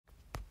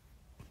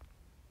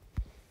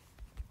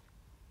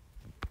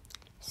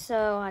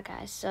Hi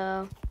guys,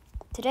 so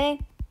today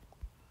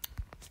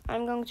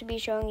I'm going to be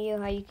showing you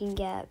how you can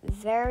get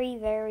very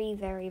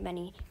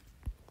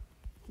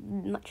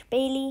much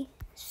Beli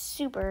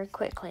super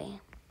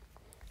quickly.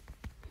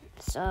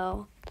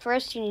 So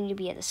first you need to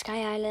be at the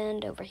Sky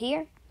Island over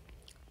here.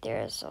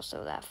 There's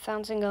also that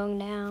fountain going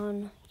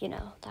down, you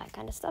know, that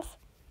kind of stuff.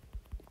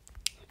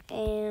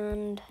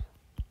 And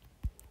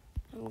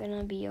I'm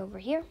gonna be over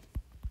here.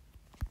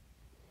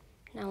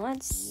 Now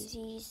let's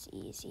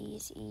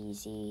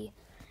easy.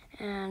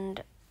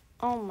 And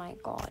oh my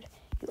god,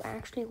 you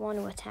actually want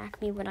to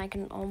attack me when I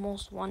can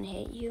almost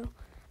one-hit you?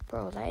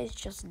 Bro, that is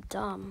just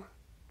dumb.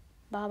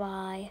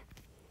 Bye-bye.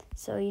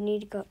 So you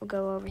need to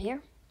go over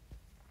here.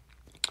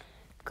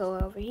 Go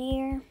over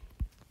here.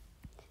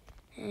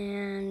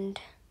 And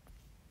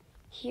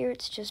here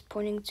it's just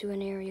pointing to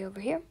an area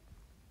over here.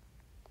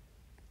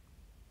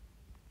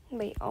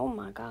 Wait, oh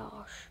my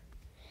gosh.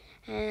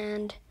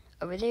 And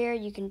over there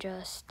you can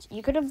just,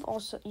 you could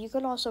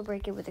also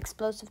break it with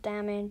explosive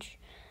damage.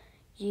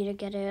 You to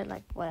get it,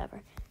 like,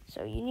 whatever.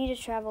 So you need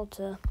to travel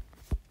to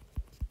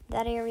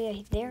that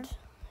area there.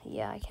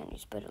 Yeah, I can't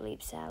use Buddha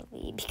Leap,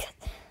 sadly, because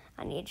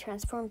I need to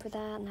transform for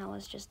that. Now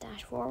let's just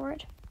dash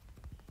forward.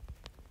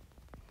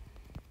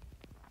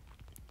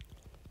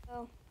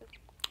 So,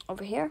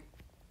 over here.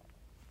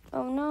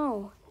 Oh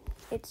no,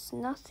 it's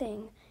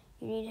nothing.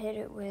 You need to hit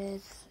it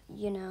with,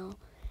 you know,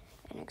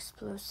 an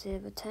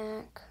explosive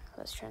attack.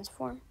 Let's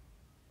transform.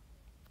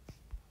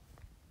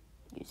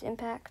 Use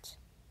impact.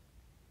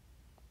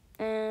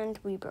 And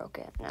we broke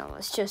it. Now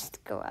let's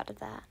just go out of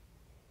that.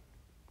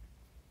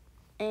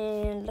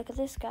 And look at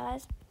this,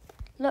 guys.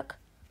 Look.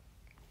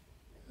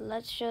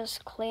 Let's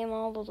just claim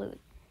all the loot.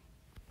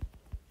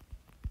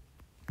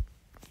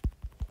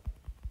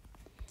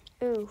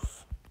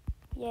 Oof.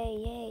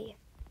 Yay.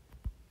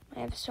 I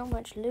have so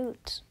much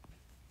loot.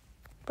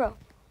 Bro,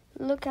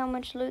 look how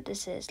much loot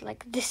this is.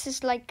 Like, this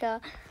is like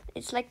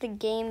it's like the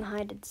game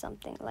hided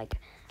something. Like,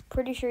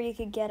 pretty sure you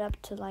could get up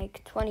to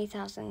like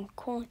 20,000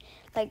 coin,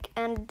 like,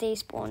 and they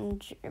spawn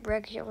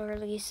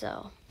regularly.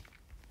 So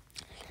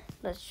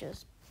let's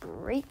just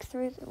break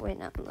through.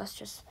 Let's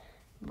just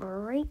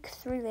break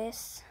through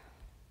this,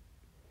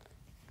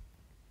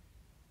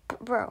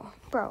 bro.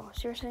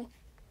 Seriously,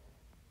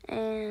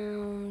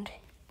 and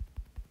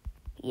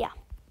yeah.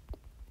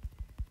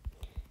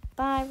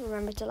 Bye.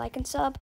 Remember to like and sub.